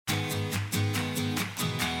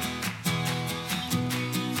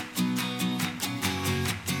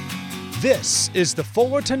This is the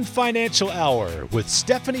Fullerton Financial Hour with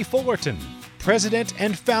Stephanie Fullerton, President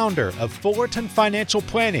and founder of Fullerton Financial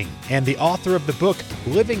Planning and the author of the book,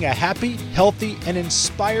 Living a Happy, Healthy, and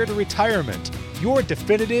Inspired Retirement, your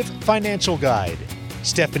definitive financial guide.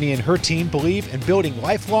 Stephanie and her team believe in building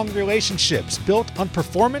lifelong relationships built on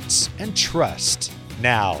performance and trust.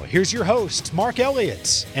 Now, here's your hosts, Mark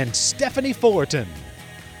Elliott and Stephanie Fullerton.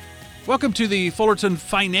 Welcome to the Fullerton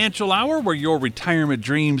Financial Hour, where your retirement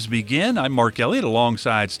dreams begin. I'm Mark Elliott,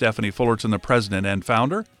 alongside Stephanie Fullerton, the president and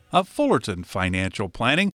founder of Fullerton Financial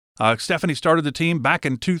Planning. Stephanie started the team back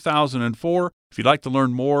in 2004. If you'd like to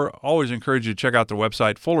learn more, always encourage you to check out their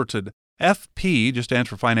website, Fullerton FP, just stands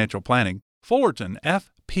for financial planning,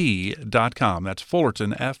 FullertonFP.com. That's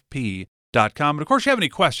FullertonFP.com. And of course, you have any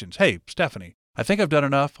questions, hey, Stephanie, I think I've done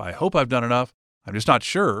enough. I hope I've done enough. I'm just not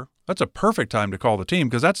sure. That's a perfect time to call the team,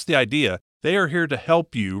 because that's the idea. They are here to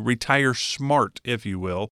help you retire smart, if you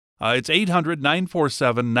will. It's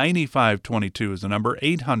 800-947-9522 is the number,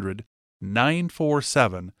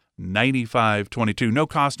 800-947-9522. No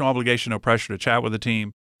cost, no obligation, no pressure to chat with the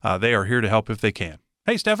team. They are here to help if they can.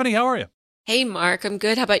 Hey, Stephanie, how are you? Hey, Mark, I'm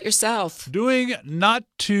good. How about yourself? Doing not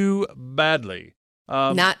too badly.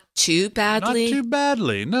 Not too badly? Not too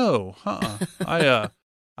badly, no. I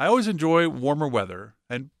always enjoy warmer weather.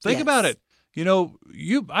 And think about it. You know,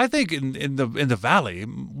 I think in the valley,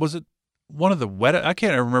 was it one of the wet? I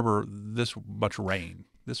can't remember this much rain,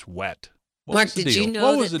 this wet. Mark, did you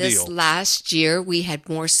know that this last year we had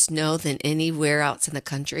more snow than anywhere else in the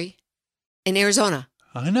country? In Arizona.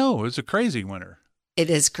 I know. It was a crazy winter. It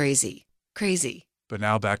is crazy. Crazy. But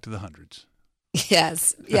now back to the hundreds.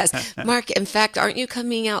 Yes. Mark, in fact, aren't you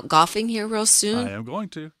coming out golfing here real soon? I am going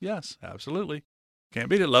to. Yes, absolutely. Can't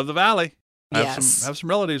beat it. Love the valley. I have some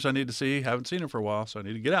relatives I need to see. Haven't seen them for a while, so I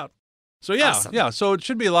need to get out. So awesome. So it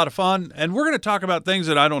should be a lot of fun. And we're going to talk about things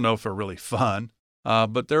that I don't know if are really fun,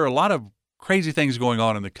 but there are a lot of crazy things going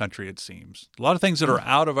on in the country, it seems. A lot of things that are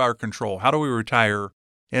out of our control. How do we retire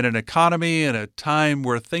in an economy in a time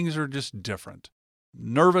where things are just different?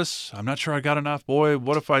 Nervous. I'm not sure I got enough. Boy,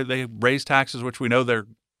 what if they raise taxes, which we know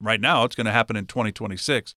right now it's going to happen in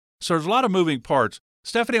 2026. So there's a lot of moving parts.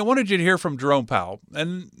 Stephanie, I wanted you to hear from Jerome Powell.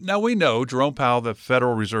 And now we know Jerome Powell, the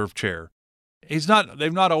Federal Reserve Chair, they've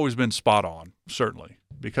not always been spot on, certainly,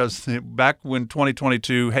 because back when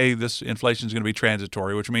 2022, hey, this inflation is going to be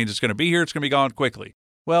transitory, which means it's going to be here, it's going to be gone quickly.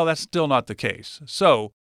 Well, that's still not the case.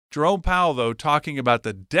 So Jerome Powell, though, talking about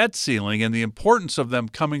the debt ceiling and the importance of them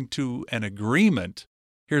coming to an agreement,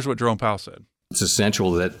 here's what Jerome Powell said. It's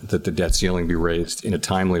essential that the debt ceiling be raised in a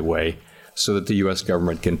timely way so that the U.S.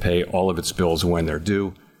 government can pay all of its bills when they're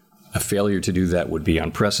due. A failure to do that would be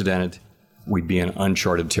unprecedented. We'd be in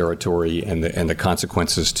uncharted territory, and the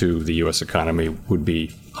consequences to the U.S. economy would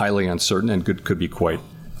be highly uncertain and could be quite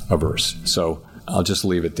adverse. So I'll just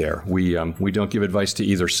leave it there. We don't give advice to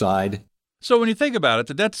either side. So when you think about it,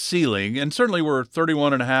 the debt ceiling, and certainly we're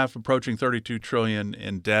 31.5, approaching 32 trillion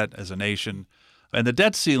in debt as a nation. And the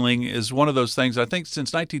debt ceiling is one of those things, I think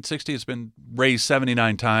since 1960, it's been raised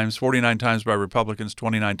 79 times, 49 times by Republicans,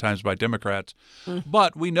 29 times by Democrats.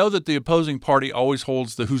 But we know that the opposing party always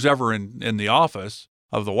holds who's ever in the office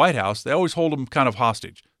of the White House, they always hold them kind of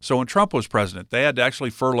hostage. So when Trump was president, they had to actually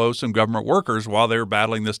furlough some government workers while they were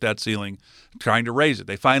battling this debt ceiling, trying to raise it.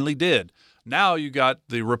 They finally did. Now you got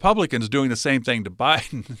the Republicans doing the same thing to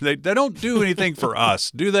Biden. They don't do anything for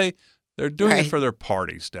us, do they? They're doing it for their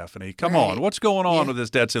party, Stephanie. Come on. What's going on with this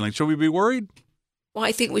debt ceiling? Should we be worried? Well,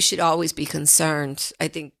 I think we should always be concerned. I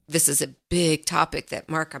think this is a big topic that,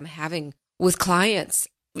 Mark, I'm having with clients.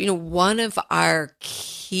 You know, one of our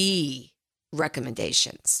key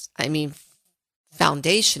recommendations,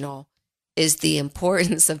 foundational, is the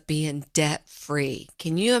importance of being debt-free.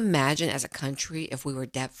 Can you imagine as a country if we were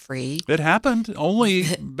debt-free? It happened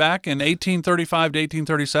only back in 1835 to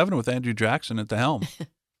 1837 with Andrew Jackson at the helm.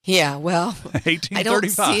 Yeah, well,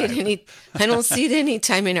 1835. I don't see it any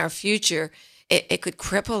time in our future. It could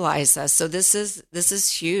crippleize us. So this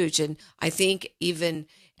is huge. And I think even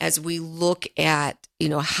as we look at,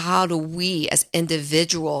 how do we as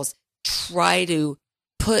individuals try to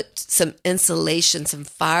put some insulation, some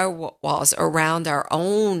firewalls around our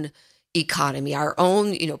own economy, our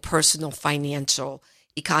own, personal financial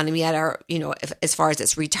economy at our, as far as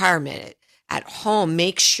its retirement at home,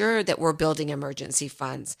 make sure that we're building emergency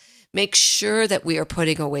funds, make sure that we are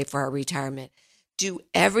putting away for our retirement, do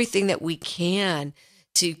everything that we can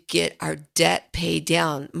to get our debt paid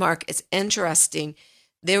down. Mark, it's interesting.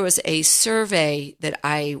 There was a survey that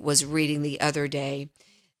I was reading the other day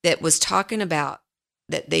that was talking about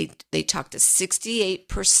that they talked to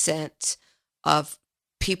 68% of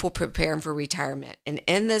people preparing for retirement. And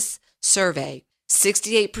in this survey,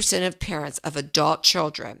 68% of parents of adult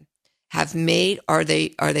children have made or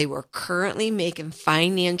they were currently making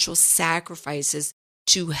financial sacrifices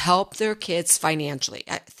to help their kids financially.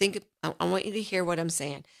 I want you to hear what I'm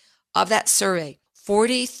saying. Of that survey,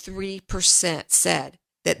 43% said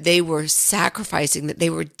that they were sacrificing, that they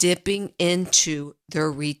were dipping into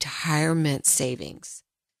their retirement savings.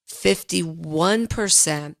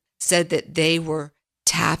 51% said that they were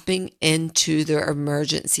tapping into their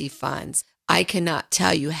emergency funds. I cannot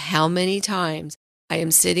tell you how many times I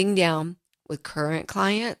am sitting down with current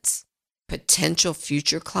clients, potential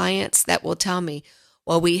future clients that will tell me,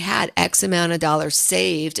 well, we had X amount of dollars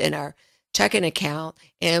saved in our checking account,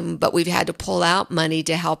 but we've had to pull out money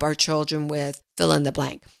to help our children with fill in the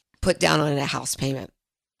blank, put down on a house payment,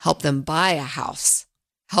 help them buy a house,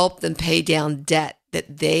 help them pay down debt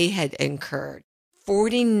that they had incurred.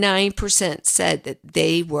 49% said that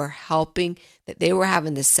they were having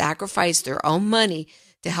to sacrifice their own money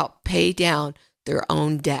to help pay down their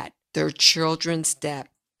own debt, their children's debt.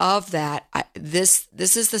 Of that, this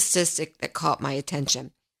is the statistic that caught my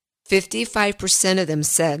attention. 55% of them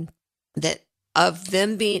said that of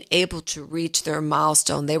them being able to reach their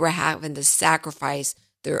milestone, they were having to sacrifice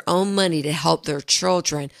their own money to help their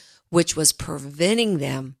children, which was preventing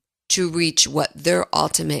them to reach what their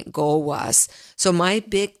ultimate goal was. So my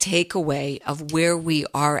big takeaway of where we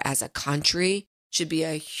are as a country should be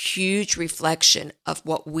a huge reflection of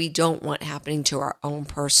what we don't want happening to our own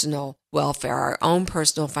personal welfare, our own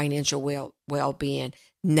personal financial well-being.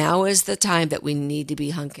 Now is the time that we need to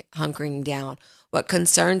be hunkering down. What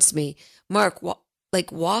concerns me, Mark,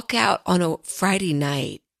 walk out on a Friday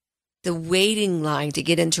night, the waiting line to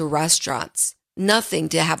get into restaurants, nothing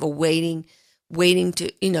to have a waiting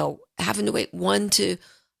to, having to wait 1 to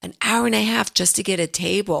an hour and a half just to get a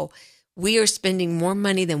table. We are spending more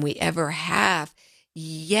money than we ever have,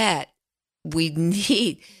 yet we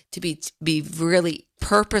need to be really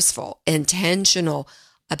purposeful, intentional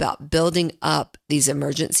about building up these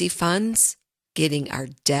emergency funds, getting our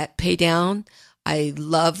debt paid down. I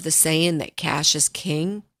love the saying that cash is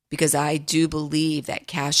king, because I do believe that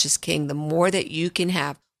cash is king. The more that you can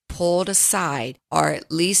have pulled aside, or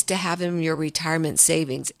at least to have in your retirement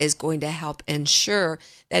savings, is going to help ensure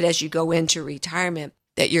that as you go into retirement,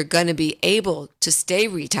 that you're going to be able to stay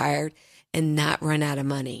retired and not run out of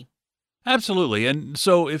money. Absolutely. And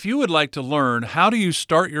so if you would like to learn how do you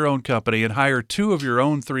start your own company and hire 2 of your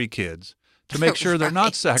own 3 kids to make sure they're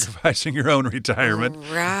not sacrificing your own retirement,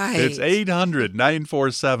 it's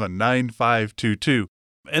 800-947-9522.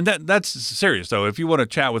 And that's serious, though. If you want to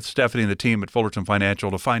chat with Stephanie and the team at Fullerton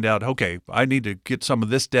Financial to find out, okay, I need to get some of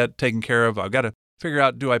this debt taken care of. I've got to figure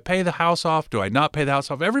out, do I pay the house off? Do I not pay the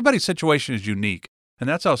house off? Everybody's situation is unique. And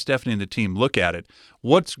that's how Stephanie and the team look at it.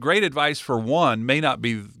 What's great advice for one might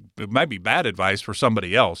be bad advice for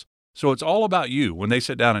somebody else. So it's all about you when they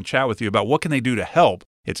sit down and chat with you about what can they do to help.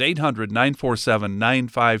 It's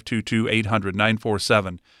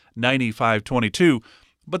 800-947-9522, 800-947-9522.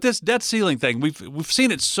 But this debt ceiling thing, we've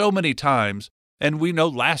seen it so many times, and we know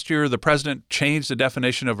last year the president changed the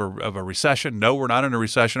definition of a recession. No, we're not in a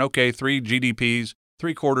recession. Okay, 3 GDPs,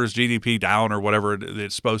 3/4 GDP down or whatever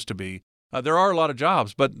it's supposed to be. There are a lot of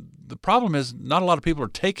jobs, but the problem is not a lot of people are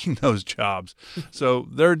taking those jobs. So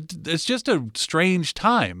it's just a strange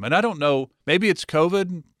time. And I don't know, maybe it's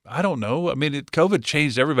COVID. I don't know. I mean, COVID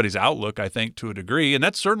changed everybody's outlook, I think, to a degree. And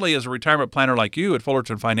that's certainly, as a retirement planner like you at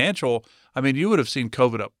Fullerton Financial, I mean, you would have seen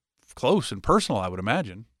COVID up close and personal, I would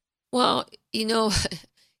imagine. Well,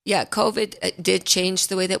 yeah, COVID did change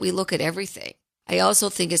the way that we look at everything. I also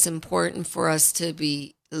think it's important for us to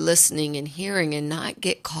be listening and hearing and not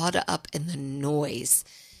get caught up in the noise.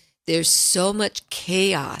 There's so much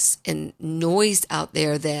chaos and noise out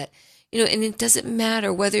there that, and it doesn't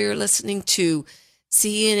matter whether you're listening to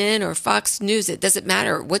CNN or Fox News. It doesn't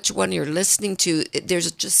matter which one you're listening to. There's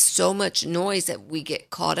just so much noise that we get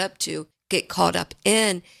caught up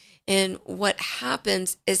in. And what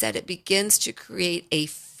happens is that it begins to create a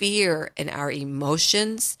fear in our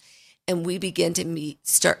emotions, and we begin to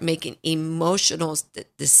start making emotional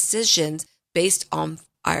decisions based on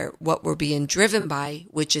what we're being driven by,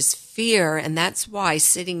 which is fear. And that's why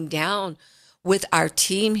sitting down with our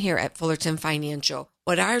team here at Fullerton Financial,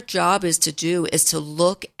 what our job is to do is to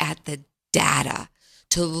look at the data,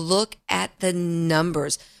 to look at the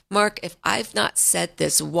numbers. Mark, if I've not said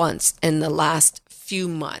this once in the last few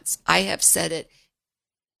months, I have said it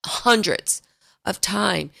hundreds of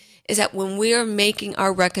times, is that when we are making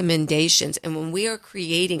our recommendations and when we are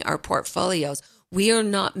creating our portfolios, we are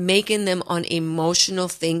not making them on emotional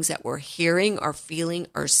things that we're hearing or feeling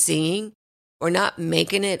or seeing. We're not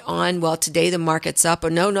making it on, well, today the market's up,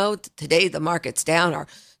 or no, today the market's down, or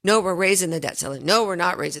no, we're raising the debt ceiling. No, we're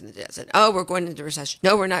not raising the debt ceiling. Oh, we're going into recession.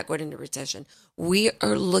 No, we're not going into recession. We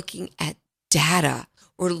are looking at data.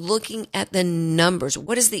 We're looking at the numbers.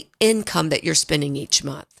 What is the income that you're spending each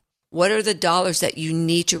month? What are the dollars that you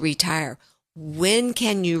need to retire? When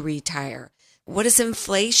can you retire? What does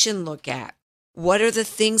inflation look at? What are the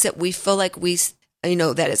things that we feel like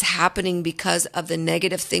that is happening because of the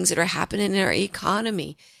negative things that are happening in our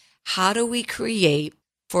economy? How do we create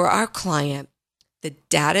for our client the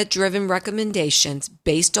data-driven recommendations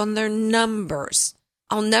based on their numbers?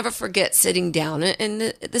 I'll never forget sitting down,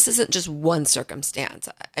 and this isn't just one circumstance.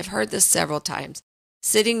 I've heard this several times.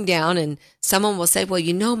 Sitting down and someone will say,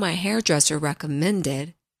 well, my hairdresser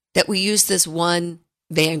recommended that we use this one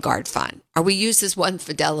Vanguard fund, or we use this one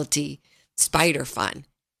Fidelity Spider fund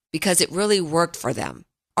because it really worked for them.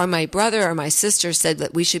 Or my brother or my sister said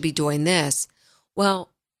that we should be doing this. Well,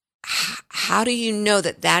 how do you know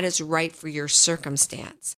that that is right for your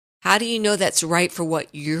circumstance? How do you know that's right for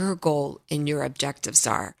what your goal and your objectives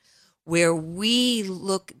are? Where we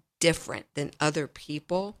look different than other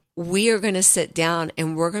people, we are going to sit down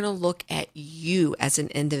and we're going to look at you as an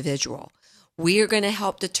individual. We are going to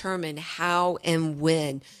help determine how and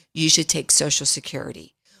when you should take Social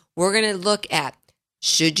Security. We're going to look at,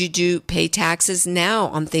 should you pay taxes now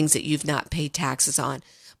on things that you've not paid taxes on?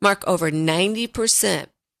 Mark, over 90%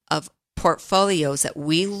 of portfolios that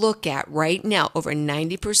we look at right now, over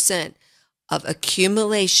 90% of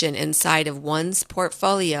accumulation inside of one's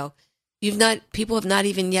portfolio, people have not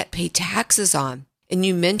even yet paid taxes on. And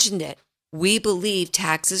you mentioned it. We believe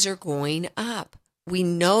taxes are going up. We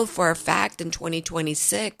know for a fact in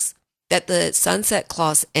 2026 that the sunset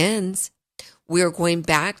clause ends. We are going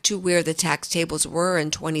back to where the tax tables were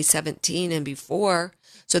in 2017 and before.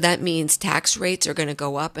 So that means tax rates are going to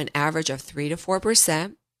go up an average of 3 to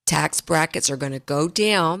 4%. Tax brackets are going to go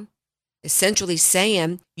down, essentially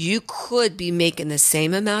saying you could be making the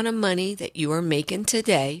same amount of money that you are making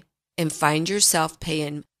today and find yourself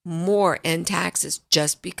paying more in taxes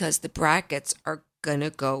just because the brackets are going to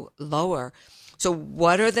go lower. So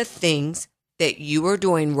what are the things that you are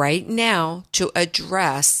doing right now to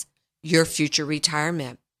address your future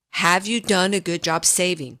retirement? Have you done a good job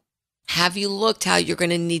saving? Have you looked how you're going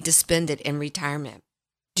to need to spend it in retirement?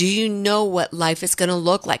 Do you know what life is going to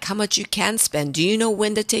look like? How much you can spend? Do you know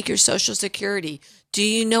when to take your Social Security? Do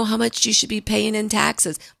you know how much you should be paying in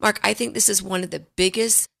taxes? Mark, I think this is one of the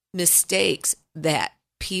biggest mistakes that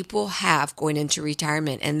people have going into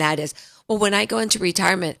retirement. And that is, well, when I go into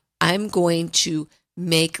retirement, I'm going to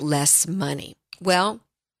make less money. Well,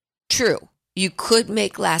 true. You could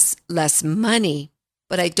make less money,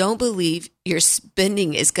 but I don't believe your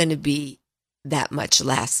spending is going to be that much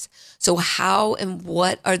less. So how and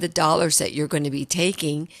what are the dollars that you're going to be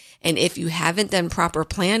taking? And if you haven't done proper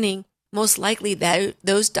planning, most likely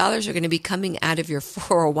those dollars are going to be coming out of your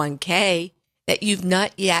 401k that you've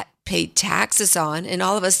not yet paid taxes on. And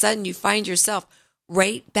all of a sudden you find yourself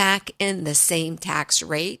right back in the same tax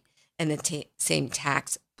rate and the same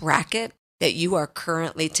tax bracket that you are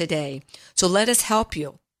currently today. So let us help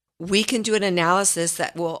you. We can do an analysis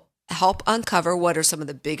that will help uncover what are some of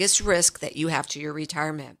the biggest risks that you have to your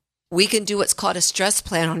retirement. We can do what's called a stress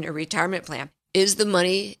plan on your retirement plan. Is the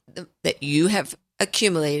money that you have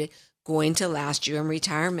accumulated going to last you in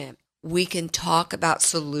retirement? We can talk about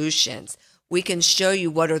solutions. We can show you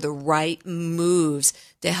what are the right moves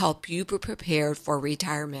to help you be prepared for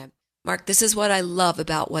retirement. Mark, this is what I love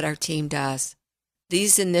about what our team does.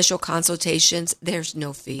 These initial consultations, there's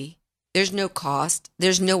no fee. There's no cost.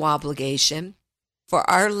 There's no obligation. For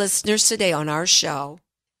our listeners today on our show,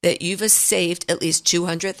 that you've saved at least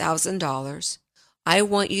 $200,000, I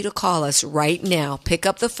want you to call us right now. Pick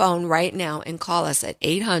up the phone right now and call us at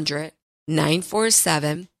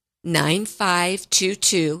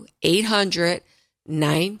 800-947-9522,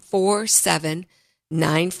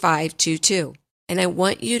 800-947-9522. And I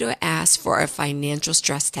want you to ask for a financial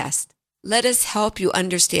stress test. Let us help you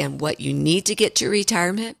understand what you need to get to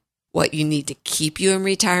retirement, what you need to keep you in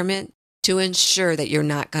retirement, to ensure that you're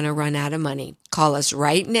not going to run out of money. Call us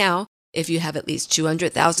right now if you have at least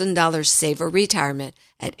 $200,000 saved for retirement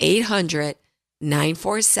at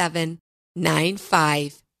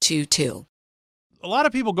 800-947-9522. A lot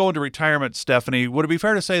of people go into retirement, Stephanie. Would it be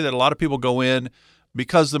fair to say that a lot of people go in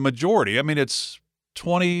because the majority, it's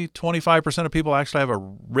 20-25% of people actually have a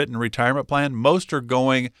written retirement plan. Most are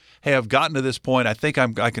going, hey, I've gotten to this point. I think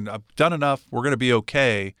I've done enough. We're going to be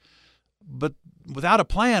okay. But without a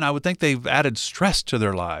plan, I would think they've added stress to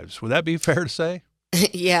their lives. Would that be fair to say?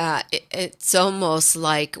 Yeah, it's almost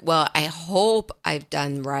like, well, I hope I've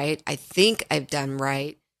done right. I think I've done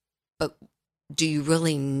right. But do you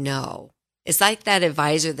really know? It's like that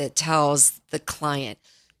advisor that tells the client,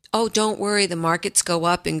 oh, don't worry, the markets go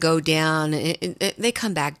up and go down. They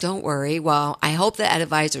come back, don't worry. Well, I hope that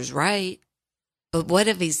advisor's right. But what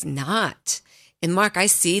if he's not? And Mark, I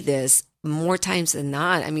see this more times than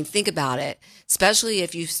not. I mean, think about it, especially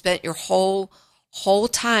if you've spent your whole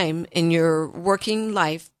time in your working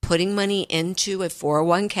life putting money into a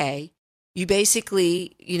 401k. You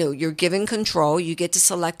basically, you're given control. You get to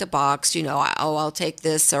select a box, I'll take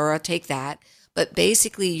this or I'll take that. But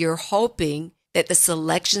basically, you're hoping that the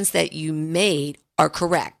selections that you made are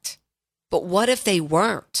correct. But what if they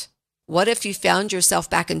weren't? What if you found yourself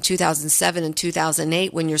back in 2007 and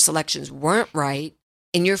 2008 when your selections weren't right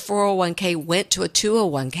and your 401k went to a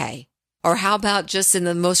 201k? Or how about just in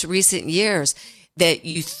the most recent years that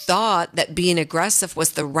you thought that being aggressive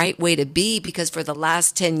was the right way to be because for the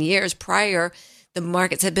last 10 years prior, the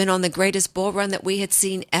markets had been on the greatest bull run that we had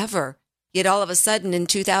seen ever. Yet all of a sudden in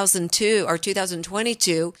 2002 or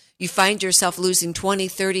 2022, you find yourself losing 20,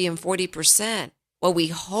 30, and 40%. Well, we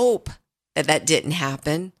hope that didn't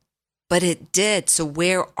happen, but it did. So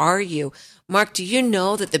where are you? Mark, do you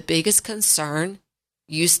know that the biggest concern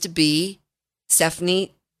used to be,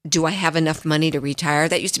 Stephanie, do I have enough money to retire?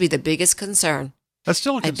 That used to be the biggest concern. That's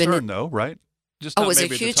still a concern, though, right? Just not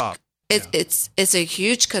maybe at the top. It's a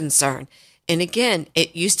huge concern. And again,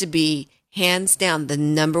 it used to be hands down the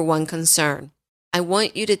number one concern. I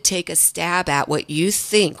want you to take a stab at what you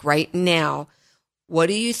think right now. What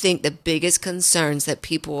do you think the biggest concerns that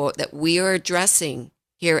we are addressing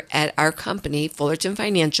here at our company, Fullerton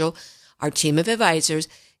Financial, our team of advisors?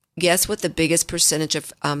 Guess what the biggest percentage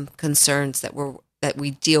of concerns that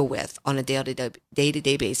we deal with on a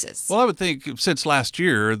day-to-day basis? Well, I would think since last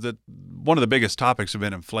year that one of the biggest topics have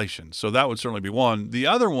been inflation. So that would certainly be one. The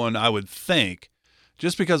other one, I would think,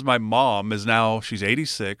 just because my mom she's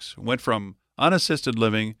 86, went from unassisted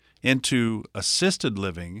living into assisted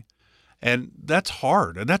living, and that's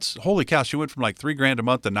hard. And that's, holy cow, she went from like $3,000 a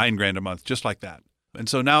month to $9,000 a month, just like that. And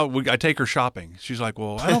so now I take her shopping. She's like,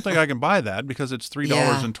 well, I don't think I can buy that because it's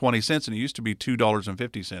 $3.20 and it used to be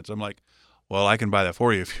 $2.50. I'm like, well, I can buy that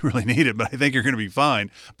for you if you really need it, but I think you're going to be fine.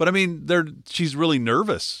 But I mean, she's really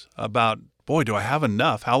nervous about, boy, do I have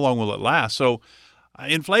enough? How long will it last? So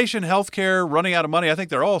inflation, healthcare, running out of money, I think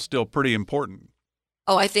they're all still pretty important.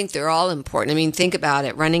 Oh, I think they're all important. I mean, think about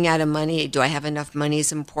it. Running out of money, do I have enough money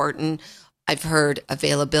is important. I've heard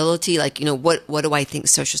availability, like, what do I think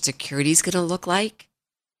Social Security is going to look like?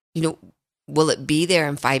 Will it be there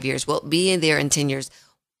in 5 years? Will it be there in 10 years?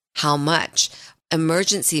 How much?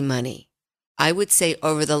 Emergency money. I would say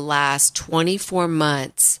over the last 24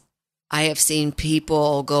 months, I have seen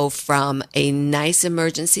people go from a nice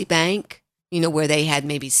emergency bank, where they had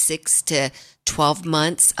maybe 6 to 12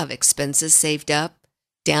 months of expenses saved up,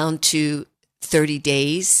 down to 30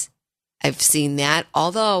 days. I've seen that,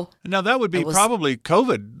 although... Now, that would be probably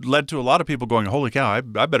COVID led to a lot of people going, holy cow, I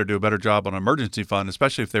better do a better job on an emergency fund,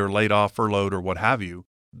 especially if they were laid off, furloughed, or what have you.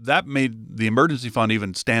 That made the emergency fund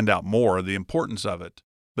even stand out more, the importance of it.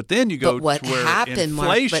 But then you go to where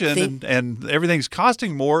inflation and everything's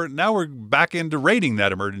costing more. Now we're back into rating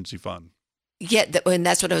that emergency fund. Yeah, and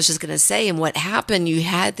that's what I was just going to say. And what happened, you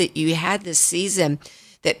had this season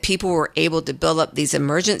that people were able to build up these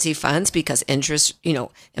emergency funds because interest,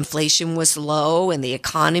 inflation was low and the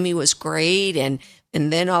economy was great. And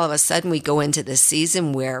then all of a sudden we go into this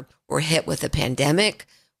season where we're hit with a pandemic,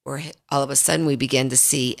 where all of a sudden we begin to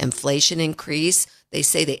see inflation increase. They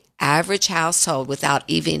say the average household, without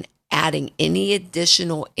even adding any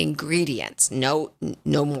additional ingredients, no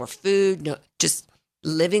more food, no, just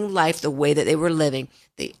living life the way that they were living,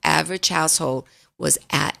 the average household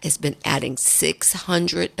has been adding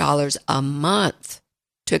 $600 a month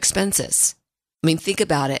to expenses. I mean, think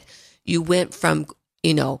about it. You went from,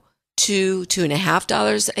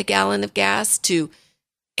 $2.50 a gallon of gas to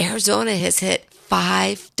Arizona has hit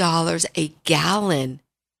 $5 a gallon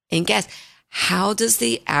in gas. How does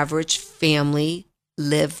the average family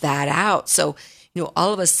live that out? So,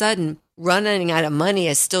 all of a sudden, running out of money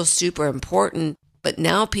is still super important, but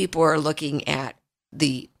now people are looking at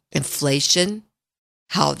the inflation,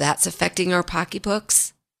 how that's affecting our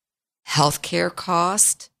pocketbooks, healthcare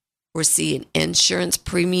cost. We're seeing insurance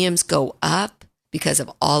premiums go up because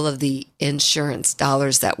of all of the insurance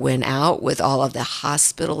dollars that went out with all of the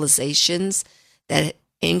hospitalizations that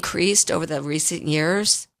increased over the recent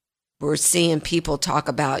years. We're seeing people talk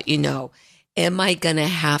about, am I going to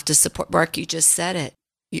have to support, Mark, you just said it,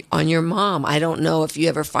 on your mom. I don't know if you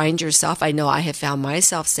ever find yourself, I know I have found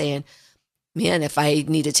myself saying, man, if I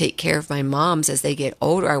need to take care of my moms as they get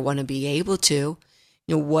older, I want to be able to.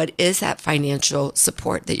 What is that financial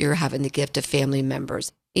support that you're having to give to family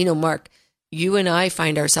members? Mark, you and I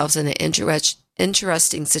find ourselves in an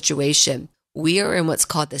interesting situation. We are in what's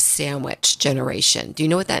called the sandwich generation. Do you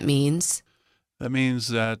know what that means? That means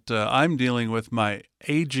that I'm dealing with my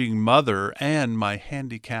aging mother and my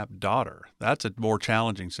handicapped daughter. That's a more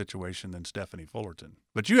challenging situation than Stephanie Fullerton.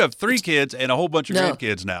 But you have 3 kids and a whole bunch of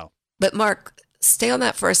grandkids now. But Mark, stay on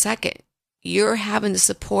that for a second. You're having to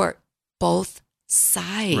support both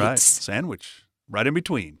sides. Right. Sandwich. Right in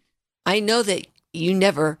between. I know that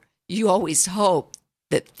you always hope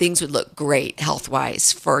that things would look great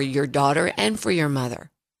health-wise for your daughter and for your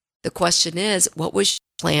mother. The question is, what was your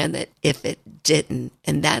plan that if it didn't?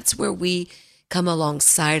 And that's where we come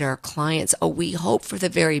alongside our clients. We hope for the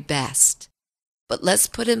very best. But let's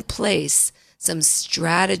put in place some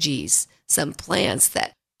strategies, some plans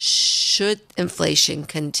that should inflation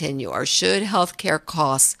continue or should healthcare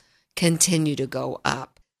costs continue to go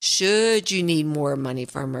up, should you need more money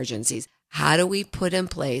for emergencies, how do we put in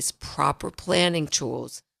place proper planning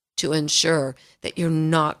tools to ensure that you're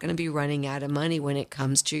not going to be running out of money when it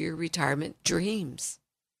comes to your retirement dreams?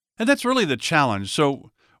 And that's really the challenge.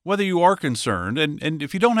 So whether you are concerned, and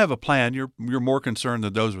if you don't have a plan, you're more concerned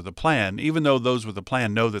than those with a plan, even though those with a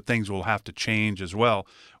plan know that things will have to change as well.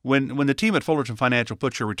 When the team at Fullerton Financial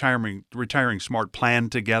puts your retiring smart plan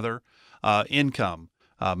together, income,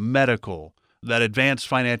 medical, that advanced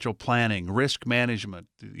financial planning, risk management,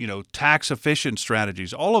 tax efficient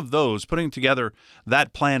strategies, all of those, putting together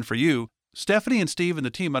that plan for you, Stephanie and Steve and the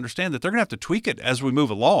team understand that they're going to have to tweak it as we move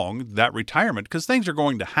along that retirement because things are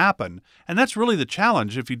going to happen. And that's really the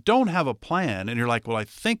challenge. If you don't have a plan and you're like, well, I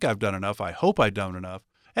think I've done enough, I hope I've done enough,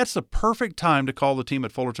 that's the perfect time to call the team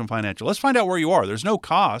at Fullerton Financial. Let's find out where you are. There's no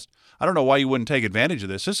cost. I don't know why you wouldn't take advantage of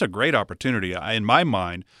this. This is a great opportunity. In my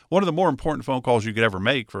mind, one of the more important phone calls you could ever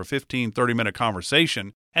make for a 15, 30-minute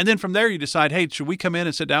conversation. And then from there, you decide, hey, should we come in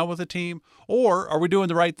and sit down with the team? Or are we doing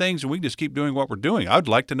the right things and we can just keep doing what we're doing? I would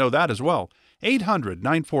like to know that as well.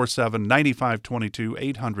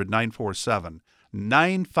 800-947-9522,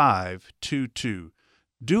 800-947-9522.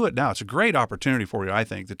 Do it now. It's a great opportunity for you, I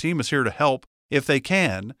think. The team is here to help if they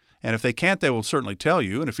can. And if they can't, they will certainly tell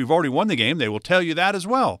you. And if you've already won the game, they will tell you that as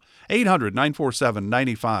well.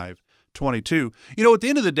 800-947-9522. At the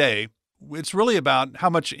end of the day, it's really about how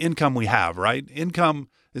much income we have, right? Income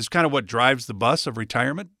is kind of what drives the bus of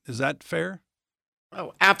retirement. Is that fair?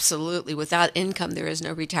 Oh, absolutely. Without income, there is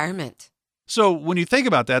no retirement. So when you think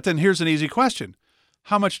about that, then here's an easy question.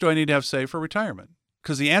 How much do I need to have saved for retirement?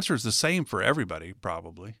 Because the answer is the same for everybody,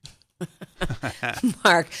 probably.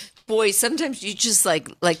 Mark, boy, sometimes you just like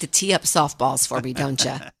to tee up softballs for me, don't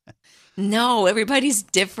you? No, everybody's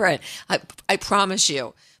different. I promise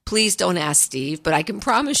you. Please don't ask Steve, but I can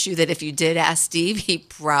promise you that if you did ask Steve, he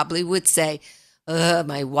probably would say,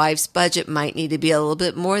 my wife's budget might need to be a little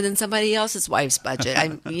bit more than somebody else's wife's budget.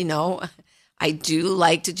 I do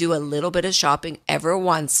like to do a little bit of shopping every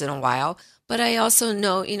once in a while, but I also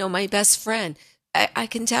know, my best friend, I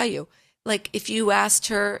can tell you, like if you asked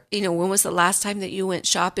her, when was the last time that you went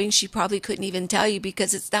shopping, she probably couldn't even tell you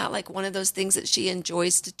because it's not like one of those things that she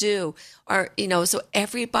enjoys to do or, so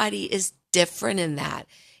everybody is different in that.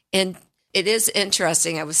 And it is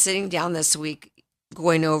interesting. I was sitting down this week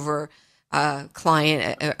going over a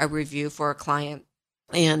review for a client.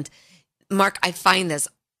 And Mark, I find this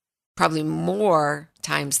probably more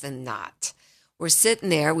times than not. We're sitting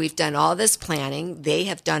there. We've done all this planning. They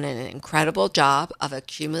have done an incredible job of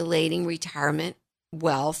accumulating retirement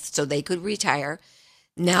wealth so they could retire.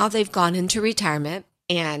 Now they've gone into retirement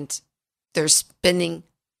and they're spending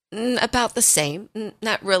about the same,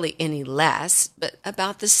 not really any less, but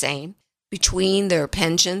about the same between their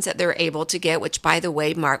pensions that they're able to get, which, by the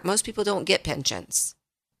way, Mark, most people don't get pensions.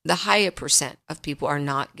 The higher percent of people are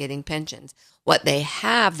not getting pensions. What they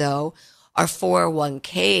have, though, are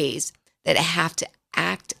 401ks that have to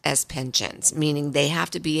act as pensions, meaning they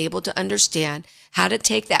have to be able to understand how to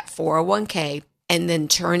take that 401k and then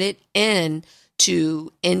turn it in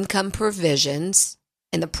to income provisions.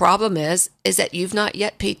 And the problem is that you've not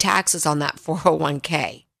yet paid taxes on that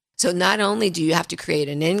 401k. So not only do you have to create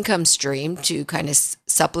an income stream to kind of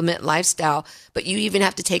supplement lifestyle, but you even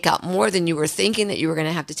have to take out more than you were thinking that you were going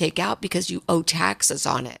to have to take out because you owe taxes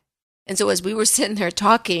on it. And so as we were sitting there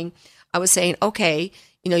talking, I was saying, okay,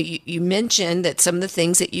 you mentioned that some of the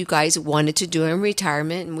things that you guys wanted to do in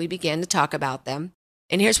retirement, and we began to talk about them.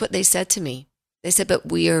 And here's what they said to me. They said,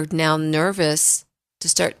 but we are now nervous to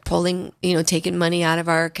start pulling, taking money out of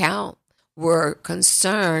our account. We're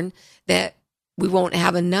concerned that we won't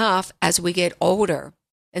have enough as we get older.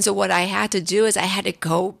 And so what I had to do is I had to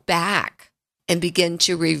go back and begin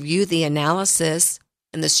to review the analysis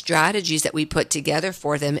and the strategies that we put together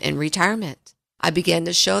for them in retirement. I began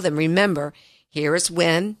to show them, remember, here is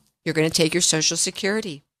when you're going to take your Social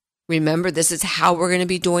Security. Remember, this is how we're going to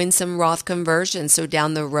be doing some Roth conversions. So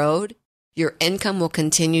down the road, your income will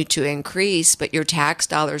continue to increase, but your tax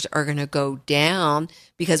dollars are going to go down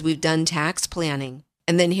because we've done tax planning.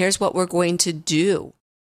 And then here's what we're going to do.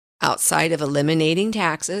 Outside of eliminating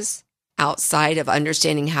taxes, outside of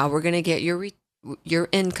understanding how we're going to get your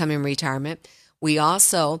income in retirement, we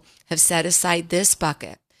also have set aside this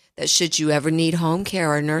bucket that should you ever need home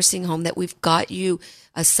care or nursing home, that we've got you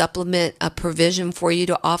a supplement, a provision for you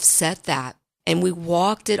to offset that. And we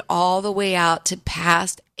walked it all the way out to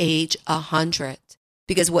past age 100.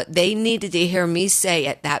 Because what they needed to hear me say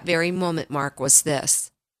at that very moment, Mark, was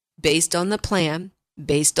this. Based on the plan,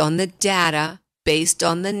 based on the data, based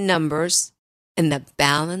on the numbers, and the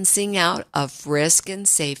balancing out of risk and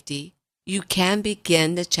safety, you can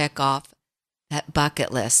begin to check off that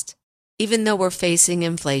bucket list. Even though we're facing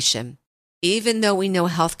inflation, even though we know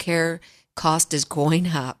healthcare cost is going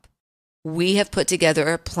up, we have put together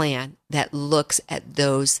a plan that looks at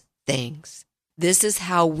those things. This is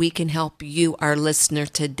how we can help you, our listener,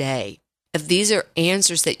 today. If these are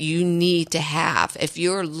answers that you need to have, if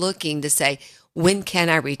you're looking to say, when can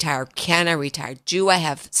I retire? Can I retire? Do I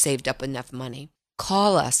have saved up enough money?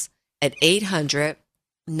 Call us at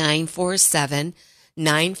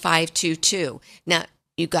 800-947-9522. Now,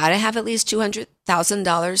 you got to have at least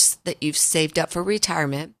 $200,000 that you've saved up for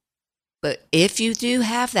retirement. But if you do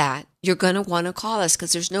have that, you're going to want to call us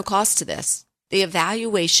because there's no cost to this. The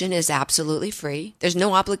evaluation is absolutely free. There's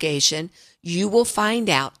no obligation. You will find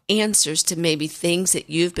out answers to maybe things that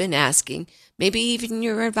you've been asking, maybe even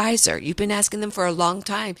your advisor. You've been asking them for a long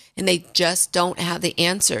time and they just don't have the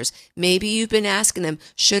answers. Maybe you've been asking them,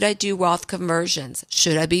 should I do Roth conversions?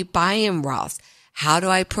 Should I be buying Roths? How do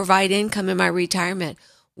I provide income in my retirement?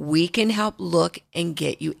 We can help look and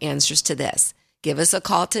get you answers to this. Give us a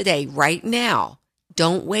call today, right now.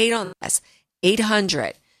 Don't wait on us.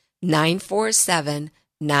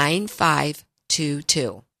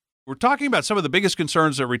 800-947-9522. We're talking about some of the biggest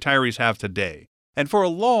concerns that retirees have today. And for a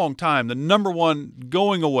long time, the number one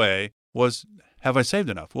going away was, have I saved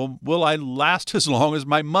enough? Well, will I last as long as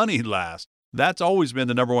my money lasts? That's always been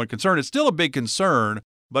the number one concern. It's still a big concern,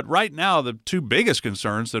 but right now, the two biggest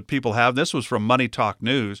concerns that people have, this was from Money Talk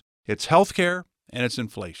News, it's healthcare and it's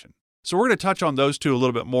inflation. So we're going to touch on those two a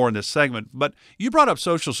little bit more in this segment. But you brought up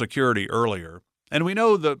Social Security earlier. And we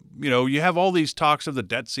know that, you have all these talks of the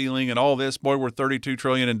debt ceiling and all this. Boy, we're $32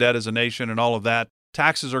 trillion in debt as a nation and all of that.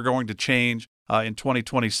 Taxes are going to change in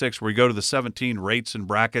 2026 where we go to the 17 rates and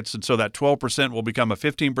brackets. And so that 12% will become a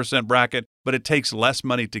 15% bracket, but it takes less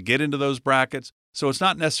money to get into those brackets. So it's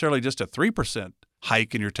not necessarily just a 3%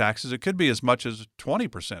 hike in your taxes. It could be as much as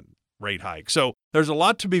 20% rate hike. So there's a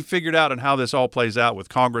lot to be figured out on how this all plays out with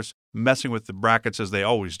Congress messing with the brackets as they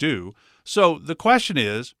always do. So the question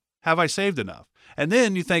is, have I saved enough? And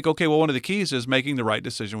then you think, okay, well, one of the keys is making the right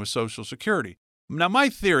decision with Social Security. Now, my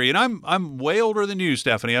theory, and I'm way older than you,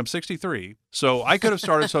 Stephanie. I'm 63. So I could have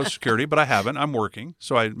started Social Security, but I haven't. I'm working.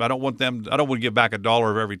 So I don't want to give back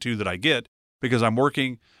 $1 of every $2 that I get because I'm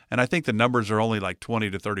working. And I think the numbers are only like 20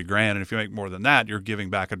 to 30 grand. And if you make more than that, you're giving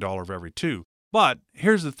back $1 of every $2. But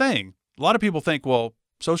here's the thing. A lot of people think, well,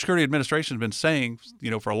 Social Security Administration has been saying,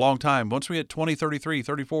 for a long time, once we hit 20, 33,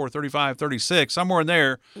 34, 35, 36, somewhere in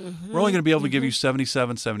there, we're only going to be able to give you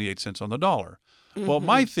 77, 78 cents on the dollar. Well,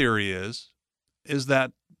 my theory is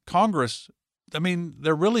that Congress,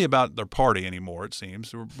 they're really about their party anymore, it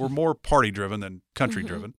seems. We're more party-driven than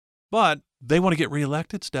country-driven. But they want to get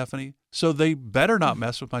reelected, Stephanie, so they better not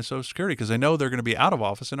mess with my Social Security because they know they're going to be out of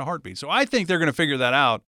office in a heartbeat. So I think they're going to figure that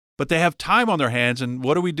out. But they have time on their hands, and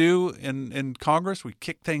what do we do in Congress? We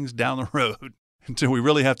kick things down the road until we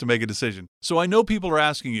really have to make a decision. So I know people are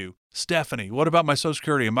asking you, Stephanie, what about my Social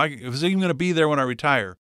Security? Is it even going to be there when I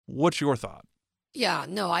retire? What's your thought? Yeah,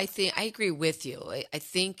 no, I agree with you. I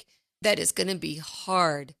think that it's going to be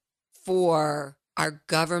hard for our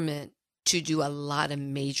government to do a lot of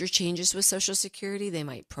major changes with Social Security. They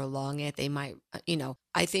might prolong it. They might,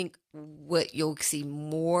 I think what you'll see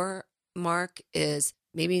more, Mark, is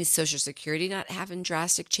maybe Social Security not having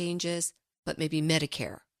drastic changes, but maybe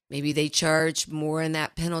Medicare. Maybe they charge more in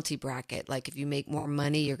that penalty bracket. Like if you make more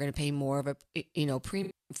money, you're going to pay more of a,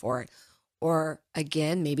 premium for it. Or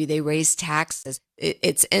again, maybe they raise taxes.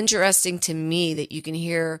 It's interesting to me that you can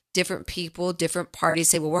hear different people, different parties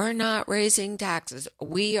say, well, we're not raising taxes.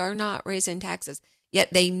 We are not raising taxes.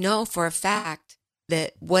 Yet they know for a fact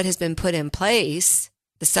that what has been put in place,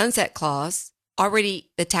 the sunset clause, already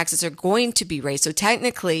the taxes are going to be raised. So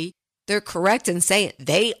technically, they're correct in saying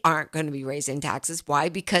they aren't going to be raising taxes. Why?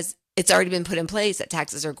 Because it's already been put in place that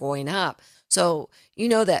taxes are going up. So you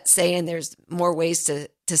know that saying there's more ways to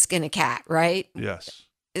skin a cat, right? Yes.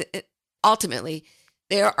 Ultimately,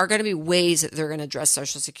 there are going to be ways that they're going to address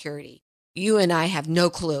Social Security. You and I have no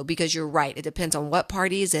clue because you're right. It depends on what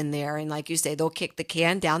party is in there. And like you say, they'll kick the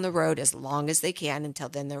can down the road as long as they can until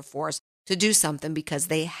then they're forced to do something because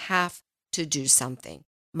they have to do something.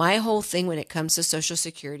 My whole thing when it comes to Social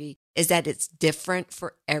Security is that it's different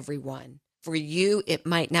for everyone. For you, it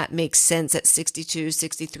might not make sense at 62,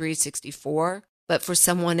 63, 64, but for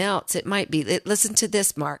someone else, it might be. Listen to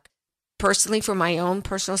this, Mark. Personally, for my own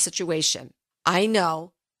personal situation, I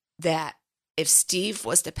know that if Steve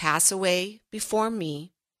was to pass away before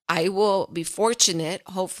me, I will be fortunate.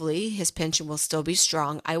 Hopefully, his pension will still be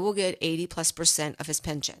strong. I will get 80+% of his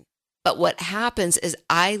pension. But what happens is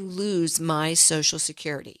I lose my Social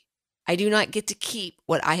Security. I do not get to keep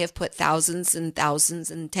what I have put thousands and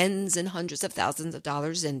thousands and tens and hundreds of thousands of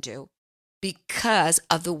dollars into because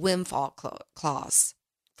of the windfall clause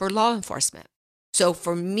for law enforcement. So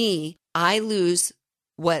for me, I lose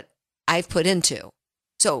what I've put into.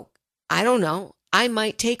 So I don't know. I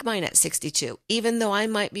might take mine at 62, even though I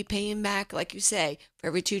might be paying back, like you say, for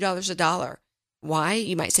every $2 a dollar. Why?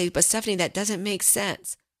 You might say, but Stephanie, that doesn't make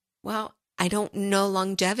sense. Well, I don't know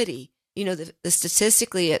longevity. You know,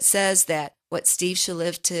 statistically, it says that what Steve should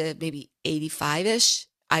live to maybe 85-ish.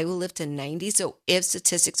 I will live to 90. So if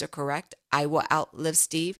statistics are correct, I will outlive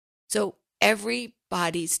Steve. So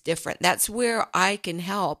everybody's different. That's where I can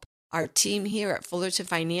help our team here at Fullerton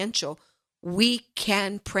Financial. We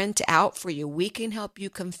can print out for you. We can help you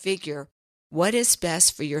configure what is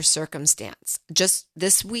best for your circumstance. Just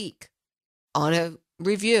this week on a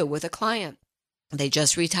review with a client, they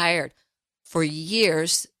just retired. For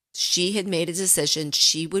years, she had made a decision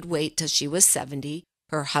she would wait till she was 70.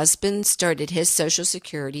 Her husband started his Social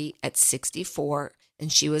Security at 64,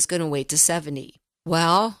 and she was going to wait to 70.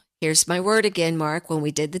 Well, here's my word again, Mark. When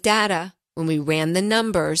we did the data, when we ran the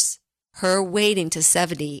numbers, her waiting to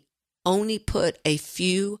 70 only put a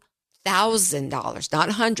few $1,000s, not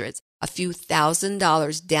hundreds, a few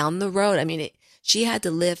 $1,000s down the road. I mean, she had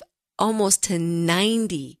to live almost to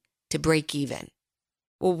 90 to break even.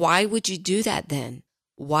 Well, why would you do that then?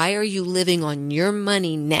 Why are you living on your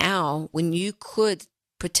money now when you could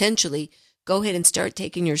potentially go ahead and start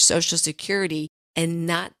taking your Social Security and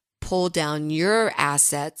not pull down your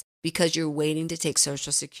assets because you're waiting to take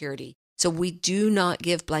Social Security? So we do not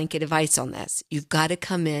give blanket advice on this. You've got to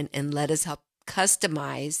come in and let us help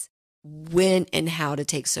customize when and how to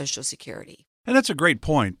take Social Security. And that's a great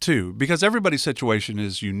point, too, because everybody's situation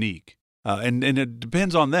is unique. And it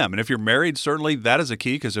depends on them. And if you're married, certainly that is a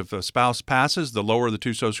key, because if a spouse passes, the lower of the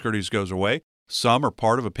two Social Securities goes away. Some or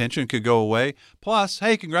part of a pension could go away. Plus,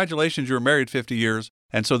 hey, congratulations, you were married 50 years.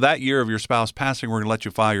 And so that year of your spouse passing, we're going to let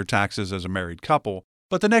you file your taxes as a married couple.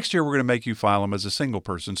 But the next year, we're going to make you file them as a single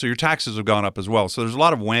person. So your taxes have gone up as well. So there's a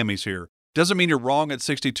lot of whammies here. Doesn't mean you're wrong at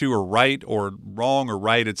 62 or wrong or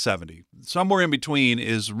right at 70. Somewhere in between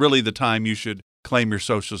is really the time you should claim your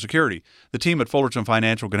Social Security. The team at Fullerton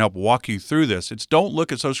Financial can help walk you through this. Don't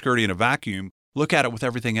look at Social Security in a vacuum. Look at it with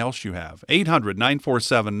everything else you have.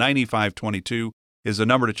 800-947-9522 is the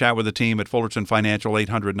number to chat with the team at Fullerton Financial,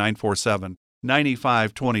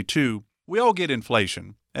 800-947-9522. We all get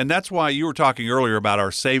inflation. And that's why you were talking earlier about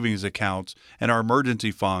our savings accounts and our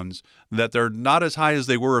emergency funds, that they're not as high as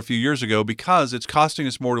they were a few years ago because it's costing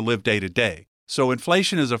us more to live day to day. So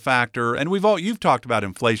inflation is a factor, and you've talked about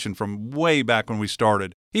inflation from way back when we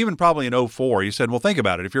started, even probably in 2004. You said, well, think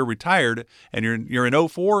about it. If you're retired and you're in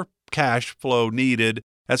 2004 cash flow needed,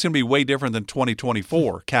 that's going to be way different than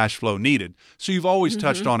 2024 cash flow needed. So you've always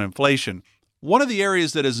touched on inflation. One of the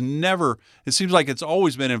areas that it seems like it's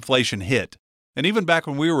always been inflation hit. And even back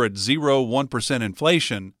when we were at 1%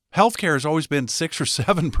 inflation, healthcare has always been 6 or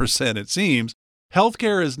 7%, it seems.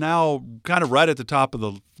 Healthcare is now kind of right at the top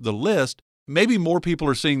of the list. Maybe more people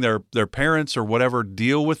are seeing their parents or whatever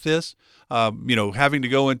deal with this, having to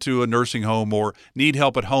go into a nursing home or need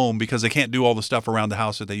help at home because they can't do all the stuff around the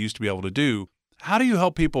house that they used to be able to do. How do you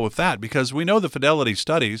help people with that? Because we know the Fidelity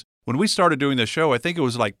studies. When we started doing this show, I think it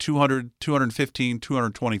was like 200, 215,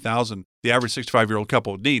 220,000 the average 65-year-old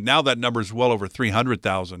couple would need. Now that number is well over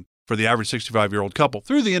 300,000 for the average 65-year-old couple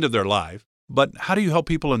through the end of their life. But how do you help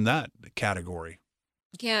people in that category?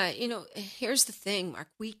 Yeah, here's the thing, Mark.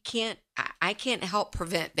 I can't help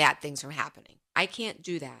prevent bad things from happening. I can't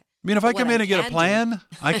do that. I mean, if I come in and get a plan,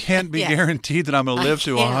 I can't be guaranteed that I'm going to live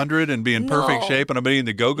to 100 and be in perfect shape and I'm in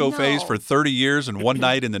the go-go phase for 30 years and one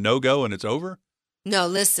night in the no-go and it's over? No,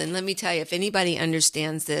 listen, let me tell you, if anybody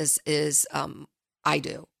understands this is I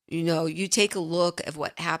do. You take a look at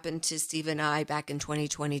what happened to Steve and I back in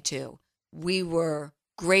 2022. We were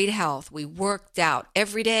great health. We worked out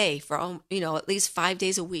every day for, at least 5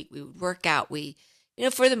 days a week. We would work out. We,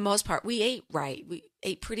 for the most part, we ate right. We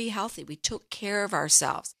ate pretty healthy. We took care of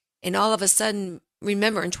ourselves. And all of a sudden,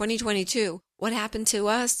 remember in 2022, what happened to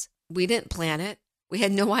us? We didn't plan it. We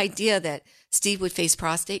had no idea that Steve would face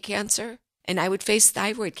prostate cancer and I would face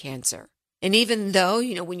thyroid cancer. And even though,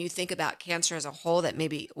 when you think about cancer as a whole, that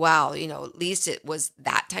maybe, wow, at least it was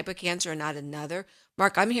that type of cancer and not another.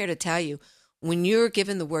 Mark, I'm here to tell you, when you're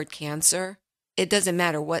given the word cancer, it doesn't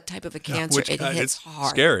matter what type of a cancer, it hits hard.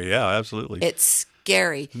 Scary, yeah, absolutely. It's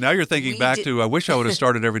scary. Now you're thinking back to, I wish I would have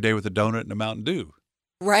started every day with a donut and a Mountain Dew.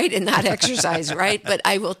 Right, and not exercise, right? But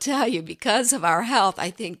I will tell you, because of our health, I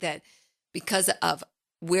think that because of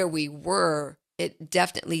where we were, it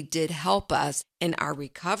definitely did help us in our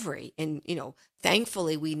recovery. And,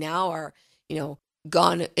 thankfully we now are,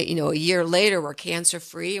 gone, a year later, we're cancer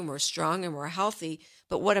free and we're strong and we're healthy.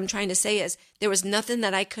 But what I'm trying to say is there was nothing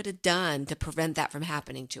that I could have done to prevent that from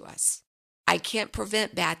happening to us. I can't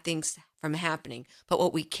prevent bad things from happening. But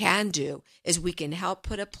what we can do is we can help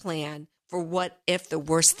put a plan for what if the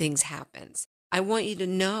worst things happens. I want you to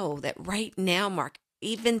know that right now, Mark,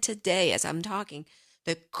 even today as I'm talking,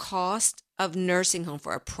 the cost of nursing home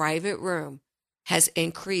for a private room has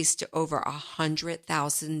increased to over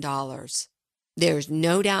 $100,000. There's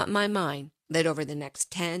no doubt in my mind that over the next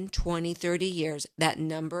 10, 20, 30 years, that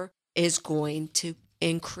number is going to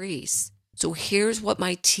increase. So here's what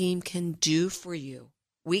my team can do for you.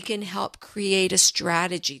 We can help create a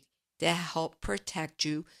strategy to help protect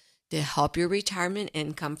you, to help your retirement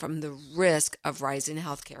income from the risk of rising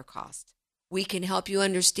healthcare costs. We can help you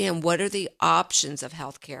understand what are the options of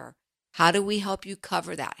healthcare. How do we help you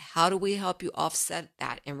cover that? How do we help you offset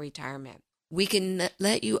that in retirement? We can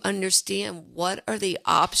let you understand what are the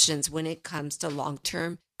options when it comes to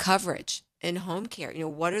long-term coverage and home care.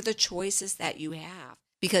 What are the choices that you have?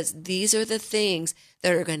 Because these are the things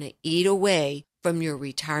that are going to eat away from your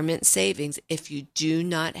retirement savings if you do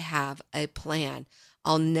not have a plan.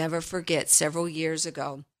 I'll never forget several years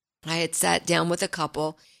ago, I had sat down with a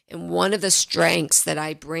couple, and one of the strengths that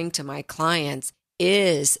I bring to my clients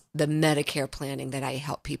is the Medicare planning that I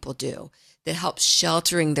help people do, that helps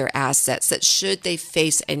sheltering their assets, that should they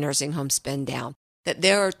face a nursing home spend down, that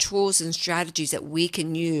there are tools and strategies that we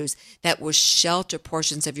can use that will shelter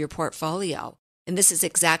portions of your portfolio. And this is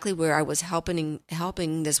exactly where I was helping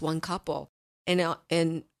this one couple.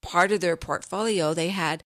 And part of their portfolio, they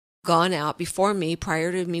had gone out before me,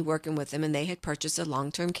 prior to me working with them, and they had purchased a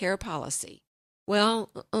long-term care policy.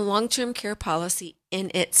 Well, a long-term care policy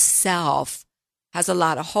in itself has a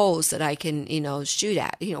lot of holes that I can, shoot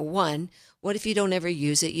at. One, what if you don't ever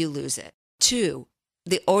use it, you lose it? Two,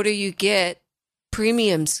 the older you get,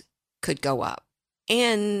 premiums could go up.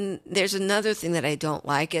 And there's another thing that I don't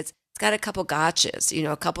like. It's got a couple gotchas,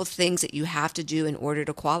 a couple things that you have to do in order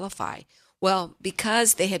to qualify. Well,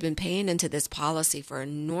 because they had been paying into this policy for an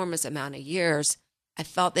enormous amount of years, I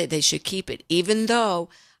felt that they should keep it, even though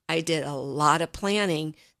I did a lot of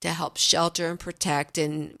planning to help shelter and protect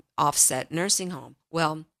and offset nursing home.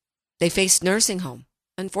 Well, they faced nursing home.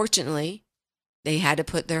 Unfortunately, they had to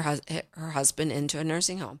put her husband into a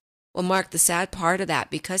nursing home. Well, Mark, the sad part of that,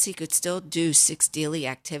 because he could still do 6 daily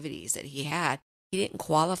activities that he had, he didn't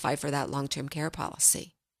qualify for that long-term care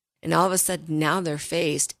policy. And all of a sudden, now they're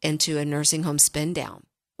faced into a nursing home spend down.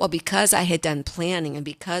 Well, because I had done planning and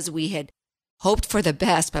because we had hoped for the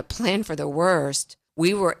best but planned for the worst,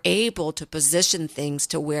 we were able to position things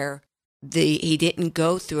to where he didn't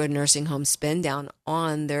go through a nursing home spend down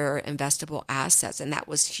on their investable assets. And that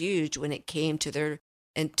was huge when it came to their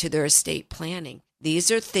estate planning.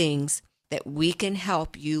 These are things that we can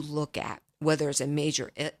help you look at, whether it's a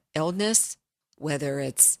major illness, whether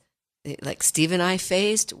it's like Steve and I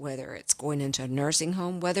faced, whether it's going into a nursing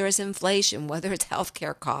home, whether it's inflation, whether it's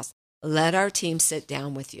healthcare costs. Let our team sit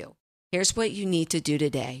down with you. Here's what you need to do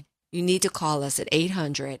today. You need to call us at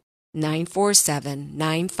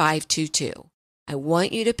 800-947-9522. I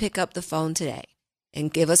want you to pick up the phone today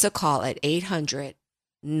and give us a call at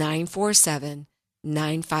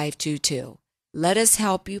 800-947-9522. Let us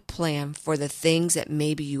help you plan for the things that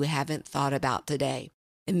maybe you haven't thought about today.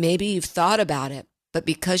 And maybe you've thought about it, but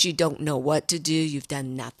because you don't know what to do, you've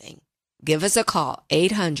done nothing. Give us a call,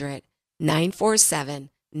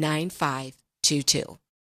 800-947-9522.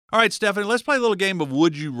 All right, Stephanie, let's play a little game of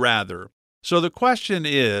Would You Rather. So the question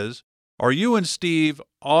is, are you and Steve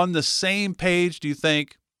on the same page, do you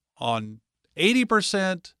think, on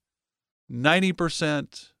 80%,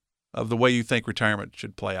 90%, of the way you think retirement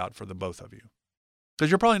should play out for the both of you? Because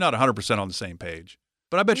you're probably not 100% on the same page,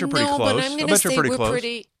 but I bet you're pretty close. But I'm going to say we're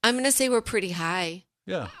pretty. I'm going to say we're pretty high.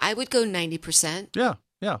 Yeah, I would go 90%.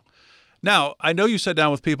 Yeah. Now I know you sat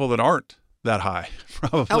down with people that aren't that high,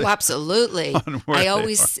 probably. Oh, absolutely. I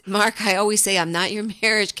always say I'm not your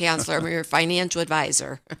marriage counselor. I'm your financial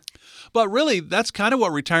advisor. But really, that's kind of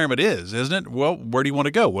what retirement is, isn't it? Well, where do you want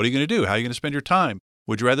to go? What are you going to do? How are you going to spend your time?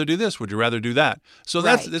 Would you rather do this? Would you rather do that? So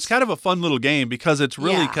it's kind of a fun little game because it's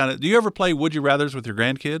really kind of. Do you ever play Would You Rathers with your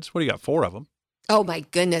grandkids? What do you got? 4 of them. Oh my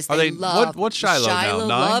goodness, they love. What's Shiloh now? 9? Shiloh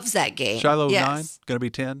loves that game. Shiloh 9, going to be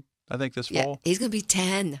 10. I think this fall. He's going to be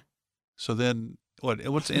 10. So then,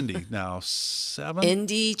 what's Indy now? 7.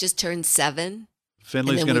 Indy just turned 7.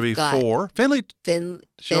 Finley's going to be 4. Finley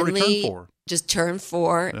already turned 4. Just turned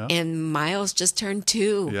 4, and Miles just turned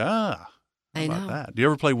 2. Yeah, I know. That. Do you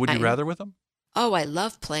ever play Would You Rather with them? Oh, I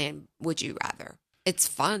love playing Would You Rather. It's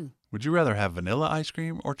fun. Would you rather have vanilla ice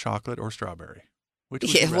cream or chocolate or strawberry?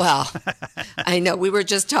 Well, I know. We were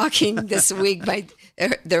just talking this week.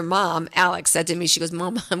 Their mom, Alex, said to me, she goes,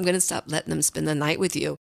 Mom, I'm going to stop letting them spend the night with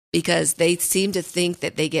you because they seem to think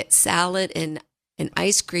that they get salad and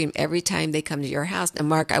ice cream every time they come to your house. Now,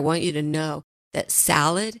 Mark, I want you to know that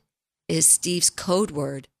salad is Steve's code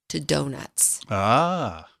word to donuts.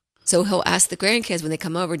 Ah. So he'll ask the grandkids when they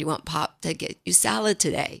come over, do you want Pop to get you salad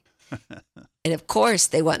today? And of course,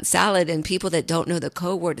 they want salad. And people that don't know the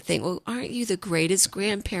code word think, well, aren't you the greatest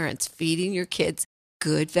grandparents feeding your kids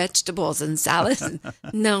good vegetables and salads?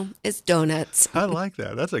 No, it's donuts. I like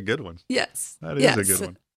that. That's a good one. Yes. That is a good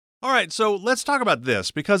one. All right, so let's talk about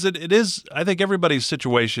this because it is, I think everybody's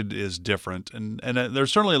situation is different. And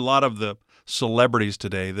there's certainly a lot of the celebrities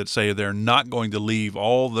today that say they're not going to leave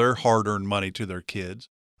all their hard-earned money to their kids.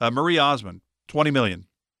 Marie Osmond, $20 million.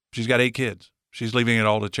 She's got 8 kids. She's leaving it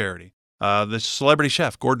all to charity. The celebrity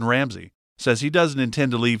chef, Gordon Ramsay, says he doesn't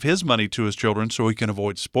intend to leave his money to his children so he can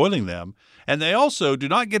avoid spoiling them. And they also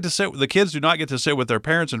the kids do not get to sit with their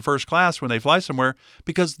parents in first class when they fly somewhere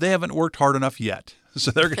because they haven't worked hard enough yet. So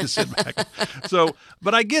they're going to sit back.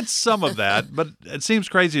 But I get some of that, but it seems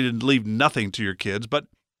crazy to leave nothing to your kids. But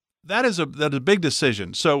that is a big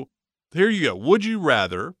decision. So here you go. Would you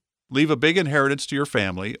rather leave a big inheritance to your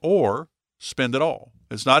family or spend it all?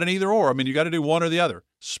 It's not an either or. I mean, you got to do one or the other.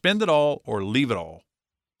 Spend it all or leave it all.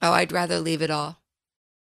 Oh, I'd rather leave it all.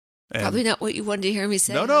 And probably not what you wanted to hear me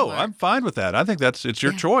say. No, I'm fine with that. I think it's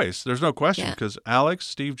your choice. There's no question because Alex,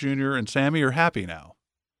 Steve Jr., and Sammy are happy now.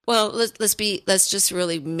 Well, let's just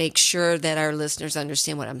really make sure that our listeners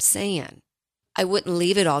understand what I'm saying. I wouldn't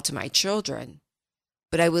leave it all to my children,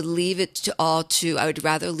 but I would I would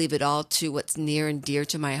rather leave it all to what's near and dear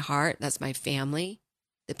to my heart. That's my family,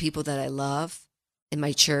 the people that I love, and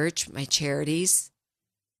my church, my charities.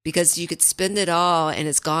 Because you could spend it all and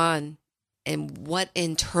it's gone. And what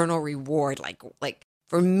internal reward, like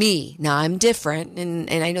for me, now I'm different. And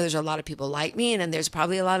I know there's a lot of people like me. And then there's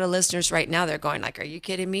probably a lot of listeners right now. They're going like, are you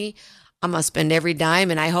kidding me? I'm going to spend every dime.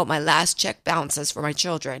 And I hope my last check bounces for my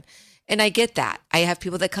children. And I get that. I have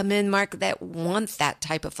people that come in, Mark, that want that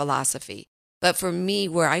type of philosophy. But for me,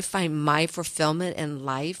 where I find my fulfillment in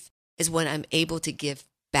life is when I'm able to give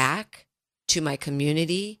back to my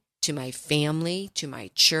community, to my family, to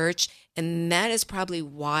my church. And that is probably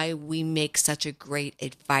why we make such a great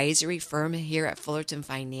advisory firm here at Fullerton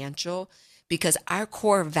Financial, because our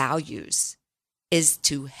core values is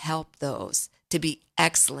to help those to be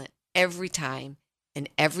excellent every time in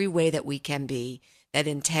every way that we can be. That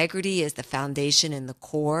integrity is the foundation and the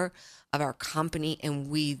core of our company, and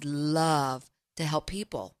we love to help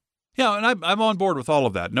people. Yeah, and I'm on board with all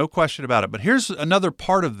of that, no question about it. But here's another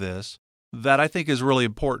part of this that I think is really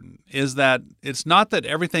important, is that it's not that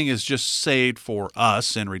everything is just saved for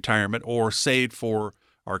us in retirement or saved for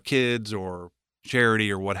our kids or charity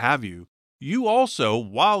or what have you. You also,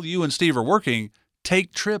 while you and Steve are working,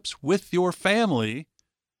 take trips with your family.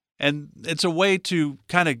 And it's a way to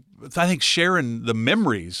kind of, I think, sharing the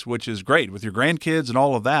memories, which is great with your grandkids and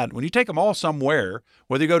all of that. When you take them all somewhere,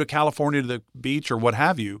 whether you go to California to the beach or what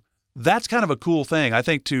have you, that's kind of a cool thing, I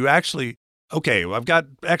think, to actually, okay, I've got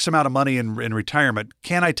X amount of money in retirement.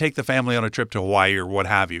 Can I take the family on a trip to Hawaii or what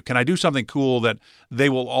have you? Can I do something cool that they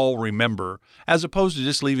will all remember, as opposed to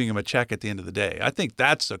just leaving them a check at the end of the day? I think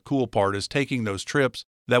that's the cool part, is taking those trips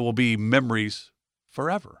that will be memories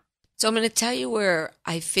forever. So I'm going to tell you where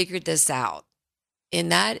I figured this out,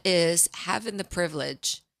 and that is having the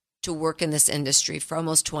privilege to work in this industry for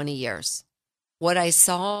almost 20 years. What I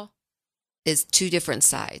saw is 2 different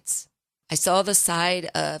sides. I saw the side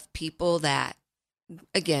of people that,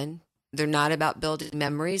 again, they're not about building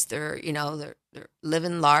memories. They're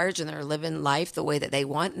living large and they're living life the way that they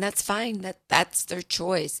want, and that's fine. That's their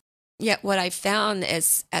choice. Yet what I found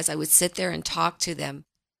as I would sit there and talk to them,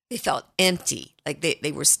 they felt empty, like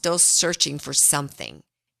they were still searching for something.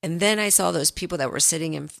 And then I saw those people that were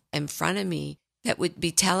sitting in front of me that would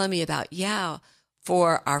be telling me about,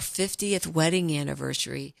 for our 50th wedding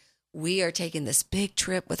anniversary, we are taking this big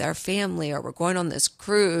trip with our family, or we're going on this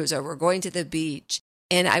cruise, or we're going to the beach.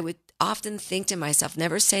 And I would often think to myself,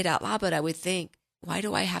 never say it out loud, but I would think, why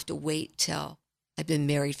do I have to wait till I've been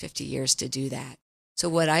married 50 years to do that? So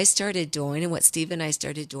what I started doing, and what Steve and I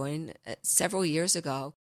started doing several years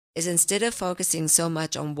ago, is instead of focusing so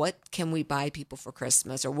much on what can we buy people for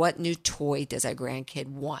Christmas, or what new toy does our grandkid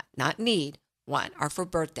want, not need, want, or for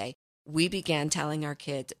birthday, we began telling our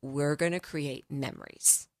kids, we're going to create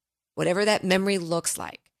memories. Whatever that memory looks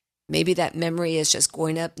like. Maybe that memory is just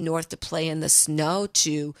going up north to play in the snow,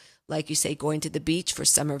 to, like you say, going to the beach for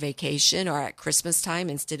summer vacation, or at Christmas time,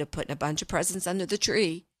 instead of putting a bunch of presents under the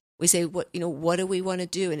tree, we say, what do we want to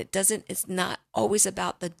do? And it's not always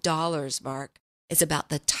about the dollars, Mark. It's about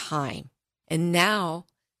the time. And now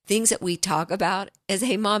things that we talk about is,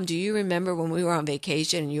 hey, Mom, do you remember when we were on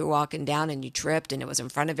vacation and you were walking down and you tripped and it was in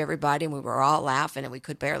front of everybody and we were all laughing and we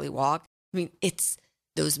could barely walk? I mean, it's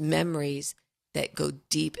those memories that go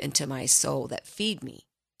deep into my soul that feed me.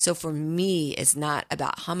 So for me, it's not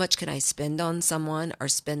about how much can I spend on someone or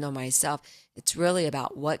spend on myself. It's really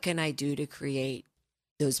about what can I do to create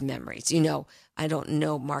those memories. I don't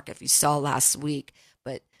know, Mark, if you saw last week,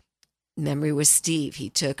 but memory was Steve. He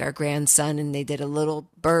took our grandson and they did a little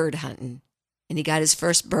bird hunting and he got his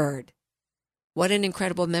first bird. What an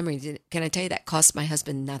incredible memory. Can I tell you, that cost my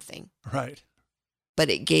husband nothing. Right. But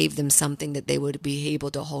it gave them something that they would be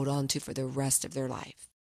able to hold on to for the rest of their life.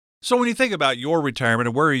 So when you think about your retirement,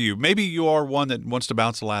 and where are you? Maybe you are one that wants to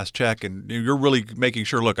bounce the last check and you're really making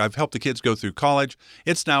sure, look, I've helped the kids go through college.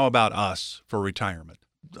 It's now about us for retirement.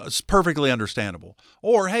 It's perfectly understandable.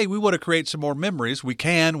 Or, hey, we want to create some more memories. We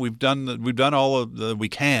can. We've done all of the we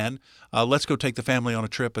can. Let's go take the family on a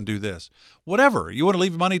trip and do this. Whatever. You want to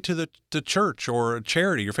leave money to the church or a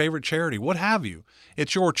charity, your favorite charity, what have you.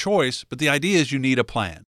 It's your choice, but the idea is you need a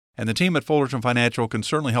plan. And the team at Fullerton Financial can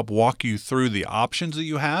certainly help walk you through the options that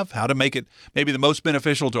you have, how to make it maybe the most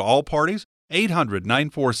beneficial to all parties.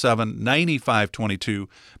 800-947-9522,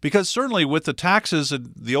 because certainly with the taxes,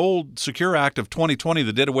 the old Secure Act of 2020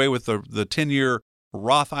 that did away with the 10-year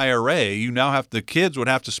Roth IRA, the kids would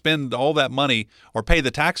have to spend all that money or pay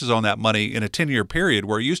the taxes on that money in a 10-year period,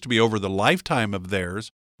 where it used to be over the lifetime of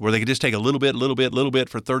theirs, where they could just take a little bit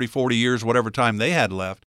for 30, 40 years, whatever time they had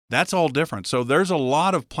left. That's all different. So there's a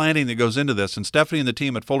lot of planning that goes into this, and Stephanie and the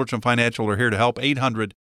team at Fullerton Financial are here to help.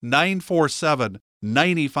 800-947-9522,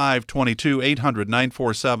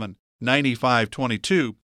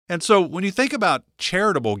 800-947-9522. And so when you think about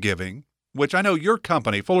charitable giving, which I know your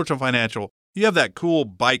company, Fullerton Financial, you have that cool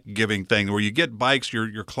bike giving thing where you get bikes,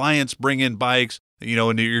 your clients bring in bikes, and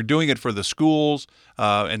you're doing it for the schools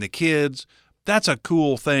and the kids. That's a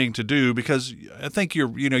cool thing to do, because I think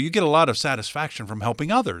you get a lot of satisfaction from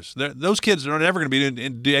helping others. Those kids are never going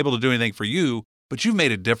to be able to do anything for you, but you've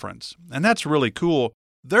made a difference. And that's really cool.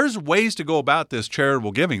 There's ways to go about this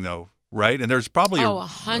charitable giving, though, right? And there's probably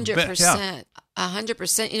 100%.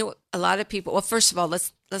 100%. A lot of people, well, first of all,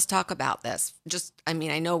 let's talk about this. I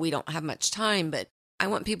know we don't have much time, but I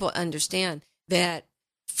want people to understand that,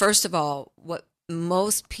 first of all, what a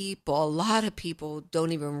lot of people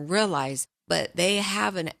don't even realize, but they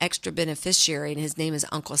have an extra beneficiary, and his name is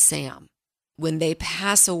Uncle Sam. When they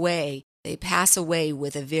pass away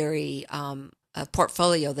with a very a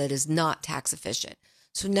portfolio that is not tax efficient.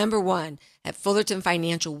 So number one, at Fullerton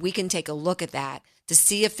Financial, we can take a look at that to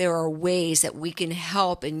see if there are ways that we can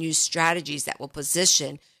help and use strategies that will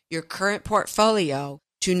position your current portfolio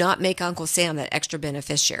to not make Uncle Sam that extra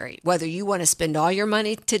beneficiary. Whether you want to spend all your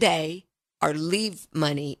money today or leave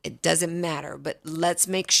money, it doesn't matter. But let's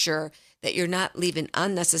make sure that you're not leaving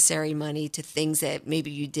unnecessary money to things that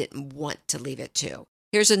maybe you didn't want to leave it to.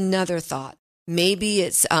 Here's another thought. Maybe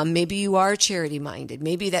you are charity minded.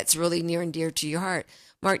 Maybe that's really near and dear to your heart.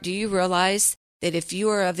 Mark, do you realize that if you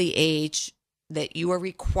are of the age that you are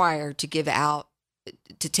required to give out,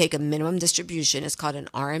 to take a minimum distribution, it's called an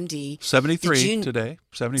RMD. 73 today.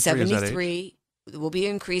 73 is that age. 73 will be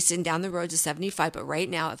increasing down the road to 75. But right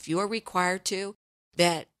now, if you are required to,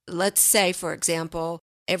 that let's say, for example,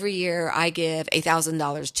 every year I give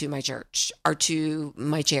 $1,000 to my church or to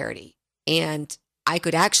my charity. And I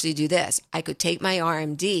could actually do this. I could take my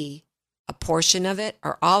RMD, a portion of it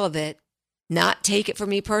or all of it, not take it for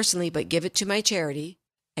me personally, but give it to my charity.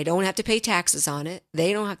 I don't have to pay taxes on it.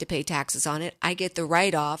 They don't have to pay taxes on it. I get the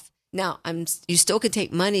write-off, Now, you still can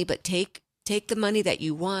take money, but take the money that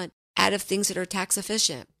you want out of things that are tax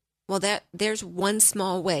efficient. Well, there's one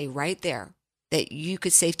small way right there that you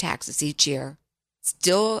could save taxes each year,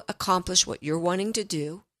 still accomplish what you're wanting to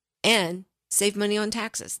do, and save money on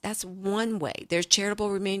taxes. That's one way. There's charitable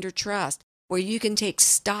remainder trust, where you can take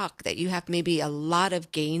stock that you have maybe a lot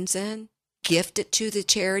of gains in, gift it to the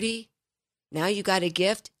charity. Now you got a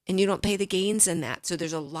gift and you don't pay the gains in that. So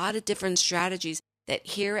there's a lot of different strategies that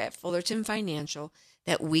here at Fullerton Financial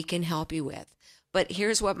that we can help you with. But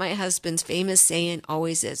here's what my husband's famous saying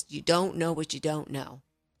always is: you don't know what you don't know.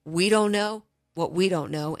 We don't know what we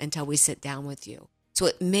don't know until we sit down with you. So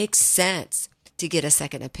it makes sense to get a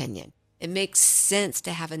second opinion. It makes sense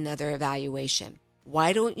to have another evaluation.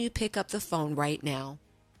 Why don't you pick up the phone right now?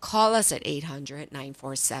 Call us at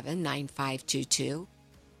 800-947-9522.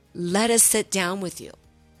 Let us sit down with you.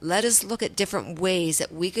 Let us look at different ways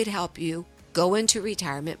that we could help you go into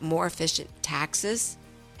retirement, more efficient taxes,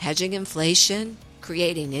 hedging inflation,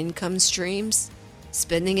 creating income streams,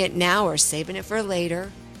 spending it now or saving it for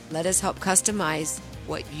later. Let us help customize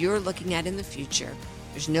what you're looking at in the future.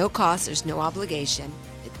 There's no cost, there's no obligation.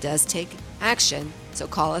 It does take action. So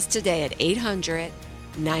call us today at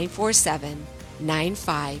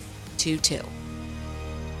 800-947-9522.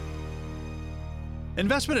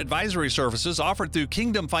 Investment advisory services offered through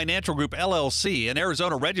Kingdom Financial Group, LLC, an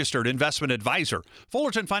Arizona-registered investment advisor.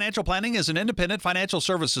 Fullerton Financial Planning is an independent financial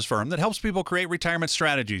services firm that helps people create retirement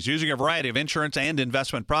strategies using a variety of insurance and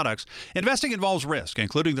investment products. Investing involves risk,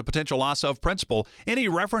 including the potential loss of principal. Any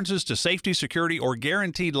references to safety, security, or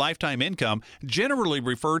guaranteed lifetime income generally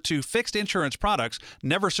refer to fixed insurance products,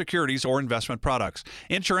 never securities or investment products.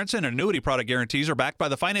 Insurance and annuity product guarantees are backed by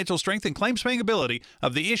the financial strength and claims-paying ability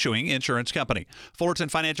of the issuing insurance company. Fullerton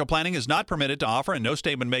Financial Planning is not permitted to offer, and no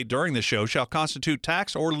statement made during this show shall constitute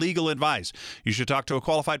tax or legal advice. You should talk to a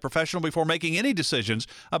qualified professional before making any decisions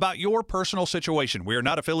about your personal situation. We are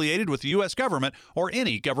not affiliated with the U.S. government or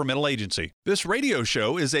any governmental agency. This radio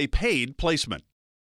show is a paid placement.